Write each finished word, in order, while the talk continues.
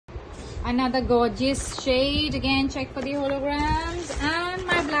Another gorgeous shade. Again, check for the holograms. And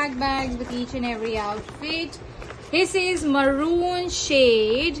my black bags with each and every outfit. This is maroon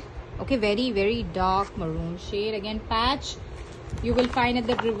shade. Okay, very, very dark maroon shade. Again, patch. You will find at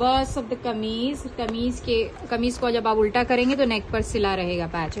the reverse of the kameez. कमीज को जब आप उल्टा करेंगे तो neck पर सिला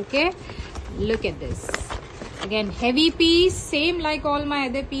रहेगा patch. Okay, look at this. Again, heavy piece, same like all my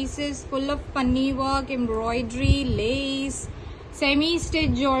other pieces, full of panni work, embroidery, lace,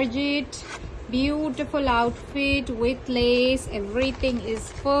 semi-stitched Georgette, beautiful outfit with lace. Everything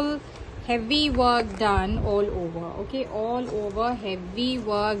is full, heavy work done all over. Okay, all over, heavy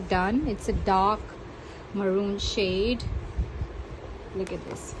work done. It's a dark maroon shade. Look at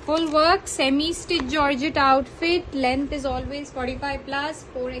this, full work, semi-stitched Georgette outfit. Length is always 45 plus,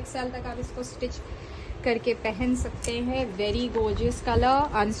 4XL तक आप इसको stitch करके पहन सकते हैं. Very gorgeous color,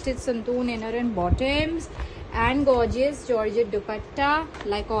 unstitched santoon inner and bottoms, and gorgeous Georgette dupatta.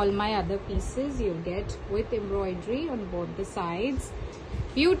 Like all my other pieces, you'll get with embroidery on both the sides.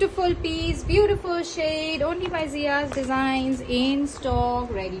 Beautiful piece, beautiful shade, only by Ziaaz Designs, in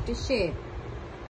stock, ready to share.